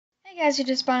Guys, you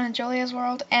just spawned in Julia's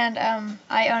world, and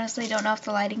I honestly don't know if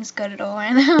the lighting's good at all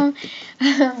right now.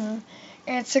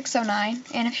 It's 6:09,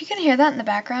 and if you can hear that in the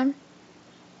background,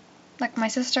 like my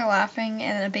sister laughing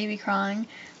and a baby crying,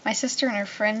 my sister and her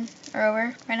friend are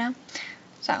over right now.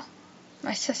 So,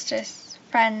 my sister's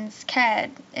friend's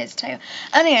kid is too.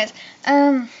 Anyways,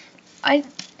 I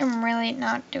am really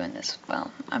not doing this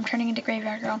well. I'm turning into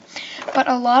Graveyard Girl, but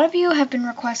a lot of you have been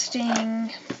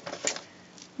requesting,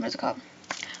 what is it called?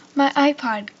 My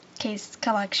iPod case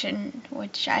collection,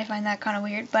 which I find that kind of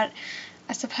weird, but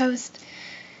I suppose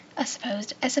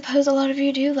a lot of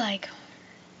you do like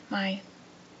my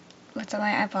what's on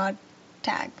my iPod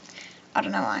tag. I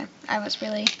don't know why. I was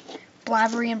really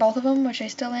blabbery in both of them, which I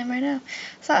still am right now.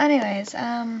 So anyways,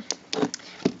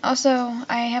 also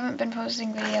I haven't been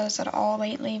posting videos at all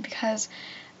lately because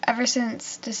ever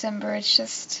since December it's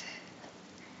just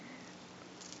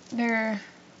there's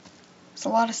a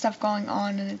lot of stuff going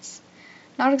on and it's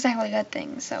not exactly a good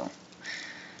thing. So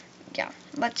yeah,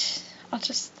 let's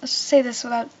just say this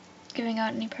without giving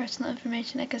out any personal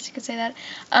information. I guess you could say that.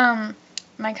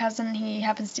 My cousin, he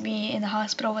happens to be in the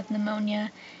hospital with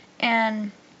pneumonia,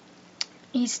 and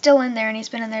he's still in there, and he's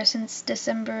been in there since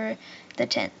December the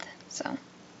 10th. So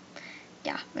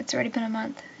yeah, it's already been a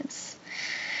month.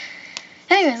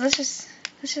 Anyways, let's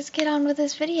just get on with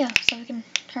this video so we can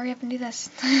hurry up and do this.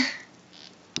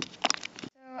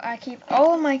 I keep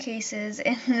all of my cases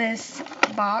in this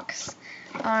box.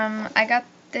 I got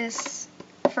this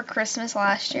for Christmas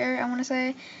last year, I want to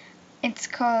say. It's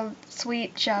called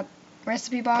Sweet Shop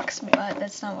Recipe Box, but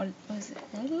that's not what it was.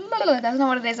 That's not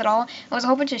what it is at all. It was a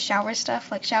whole bunch of shower stuff,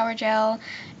 like shower gel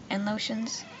and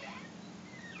lotions.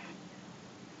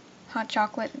 Hot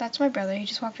chocolate. That's my brother. He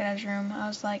just walked out of his room. I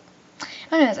was like,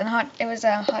 anyways, and it was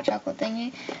a hot chocolate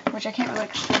thingy, which I can't really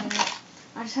explain.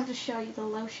 I just have to show you the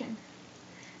lotion,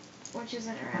 which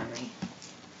isn't around me.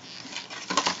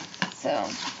 So,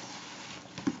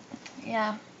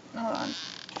 yeah, hold on.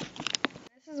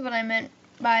 This is what I meant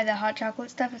by the hot chocolate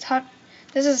stuff.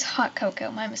 This is hot cocoa,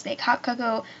 my mistake. Hot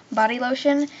cocoa body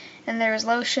lotion, and there was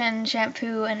lotion,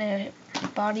 shampoo, and a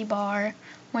body bar,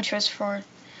 which was for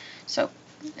soap.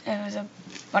 It was a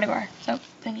body bar soap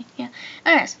thingy, yeah.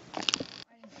 Anyways,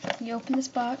 you open this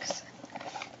box,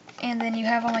 and then you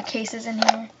have all my cases in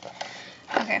here.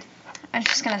 Okay, I'm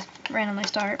just gonna randomly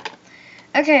start.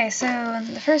 Okay, so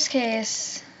the first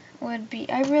case would be,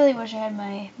 I really wish I had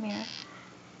my mirror.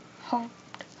 Hold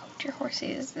your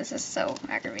horses, this is so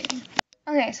aggravating.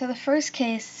 Okay, so the first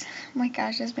case, oh my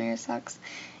gosh, this mirror sucks,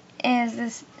 is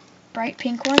this bright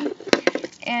pink one,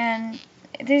 and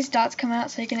these dots come out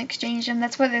so you can exchange them.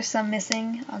 That's why there's some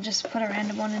missing. I'll just put a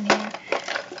random one in here.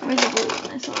 Where's the blue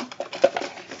one I saw?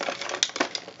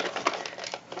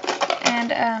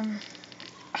 And,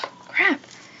 oh, crap.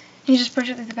 You just push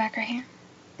it through the back right here,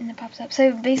 and it pops up.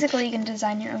 So basically you can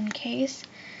design your own case.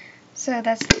 So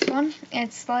that's this one.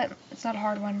 It's not a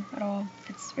hard one at all.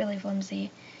 It's really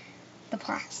flimsy. The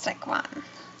plastic one.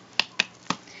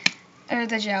 Or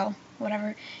the gel,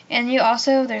 whatever. And you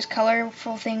also, there's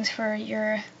colorful things for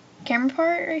your camera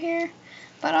part right here.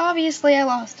 But obviously I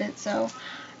lost it, so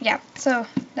yeah. So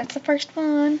that's the first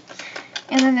one.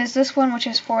 And then there's this one, which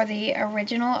is for the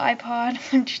original iPod,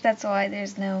 which that's why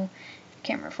there's no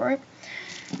camera for it.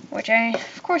 Which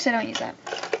of course I don't use that.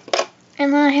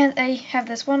 And then I have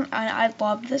this one, and I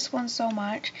loved this one so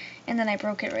much, and then I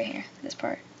broke it right here, this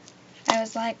part. I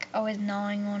was like always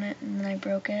gnawing on it, and then I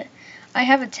broke it. I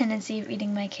have a tendency of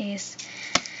eating my case,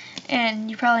 and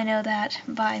you probably know that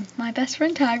by my best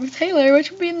friend tag with Taylor,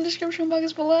 which will be in the description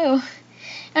box below.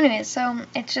 Anyways, so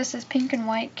it's just this pink and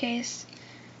white case,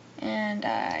 and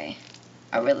I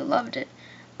really loved it.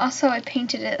 Also, I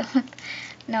painted it with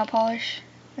nail polish,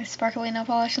 with sparkly nail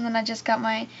polish, and then I just got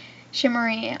my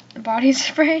shimmery body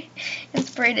spray and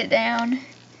sprayed it down.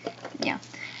 Yeah.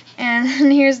 And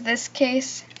then here's this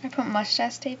case. I put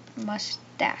mustache tape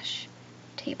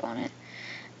on it.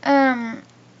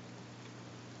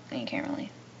 You can't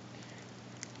really.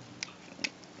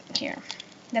 Here.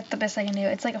 That's the best I can do.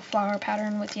 It's like a flower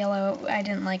pattern with yellow. I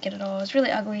didn't like it at all. It was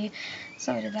really ugly,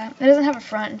 so I did that. It doesn't have a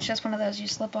front. It's just one of those you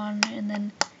slip on, and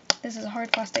then this is a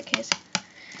hard plastic case.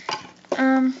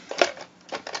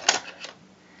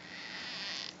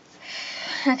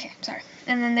 Okay, sorry.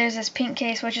 And then there's this pink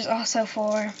case, which is also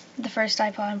for the first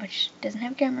iPod, which doesn't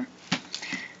have a camera.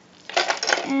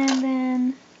 And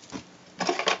then,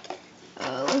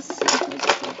 let's see.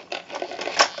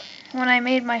 When I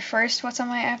made my first What's on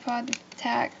My iPod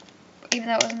tag, even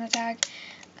though it wasn't a tag,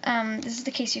 this is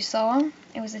the case you saw.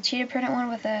 It was a cheetah printed one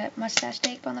with a mustache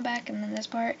tape on the back, and then this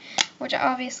part, which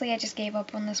obviously I just gave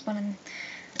up on this one, and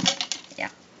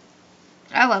yeah.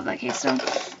 I love that case though.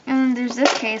 And there's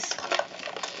this case.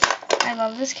 I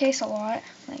love this case a lot.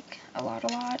 Like, a lot.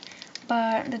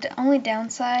 But the only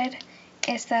downside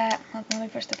is that, let me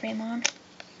push the frame on.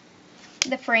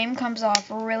 The frame comes off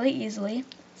really easily.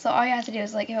 So all you have to do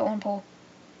is like give it one pull.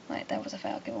 Like, that was a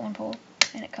foul. Give it one pull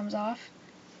and it comes off.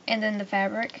 And then the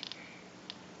fabric,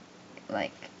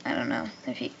 like, I don't know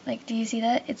if you, like, do you see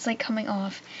that? It's like coming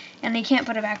off and you can't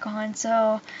put it back on.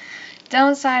 So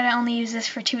downside, I only use this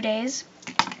for 2 days.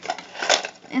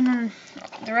 And then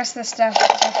the rest of the stuff is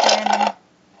just random.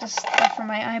 Just stuff for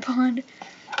my iPod,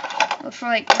 for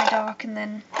like my dock, and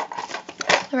then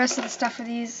the rest of the stuff for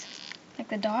these, like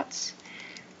the dots.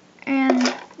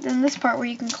 And then this part where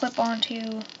you can clip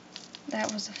onto,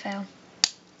 that was a fail,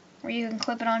 where you can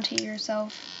clip it onto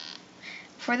yourself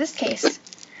for this case,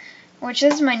 which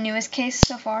is my newest case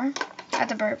so far. I had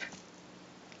to burp.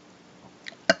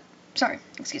 Sorry,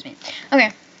 excuse me.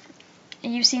 Okay,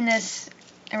 you've seen this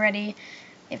already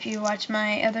if you watch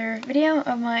my other video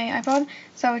of my iPod.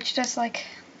 So it's just like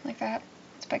that.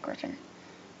 It's by Griffin.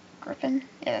 Griffin?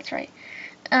 Yeah, that's right.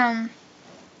 I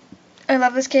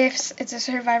love this case. It's a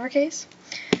Survivor case.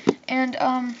 And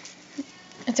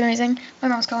it's amazing. My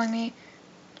mom's calling me,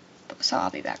 so I'll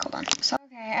be back. Hold on. So,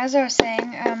 okay, as I was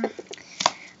saying,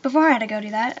 before I had to go do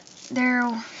that,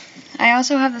 I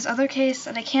also have this other case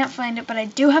and I can't find it, but I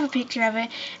do have a picture of it,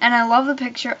 and I love the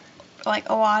picture like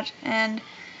a lot. And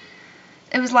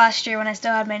it was last year when I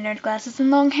still had my nerd glasses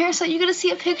and long hair, so you're gonna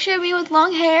see a picture of me with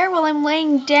long hair while I'm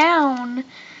laying down.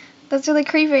 That's really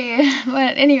creepy.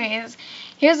 But anyways,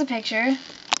 here's a picture.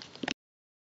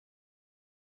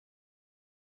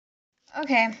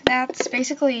 Okay, that's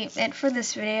basically it for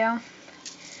this video.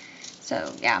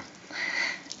 So yeah.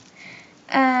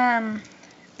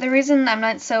 The reason I'm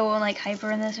not so like hyper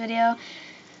in this video,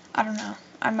 I don't know.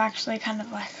 I'm actually kind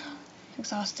of like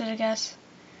exhausted, I guess.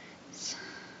 It's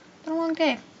been a long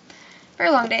day. Very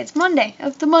long day. It's Monday.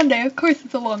 It's the Monday. Of course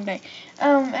it's a long day.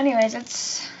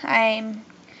 Anyways, I'm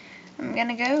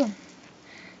gonna go.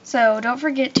 So don't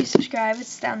forget to subscribe.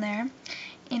 It's down there.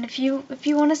 And if you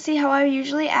want to see how I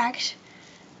usually act,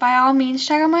 by all means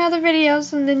check out my other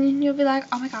videos, and then you'll be like,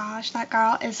 oh my gosh, that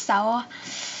girl is so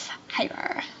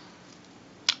hyper.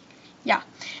 Yeah.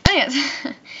 Anyways,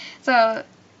 so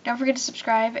don't forget to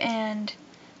subscribe, and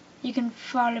you can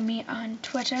follow me on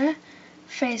Twitter,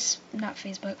 not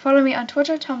Facebook. Follow me on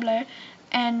Twitter, Tumblr,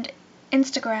 and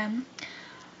Instagram.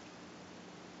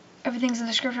 Everything's in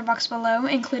the description box below,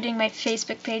 including my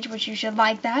Facebook page, which you should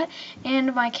like that,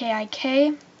 and my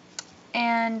KIK.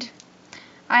 And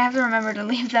I have to remember to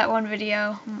leave that one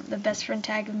video, the best friend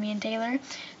tag of me and Taylor,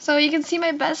 so you can see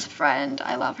my best friend.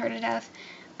 I love her to death.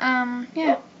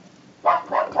 Yeah.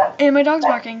 And my dog's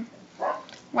barking.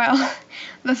 Well,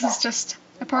 this is just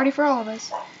a party for all of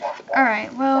us.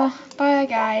 Alright, well, bye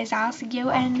guys. I'll see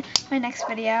you in my next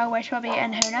video, which will be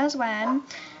in who knows when.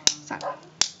 So,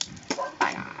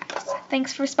 bye guys.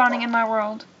 Thanks for spawning in my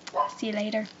world. See you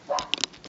later.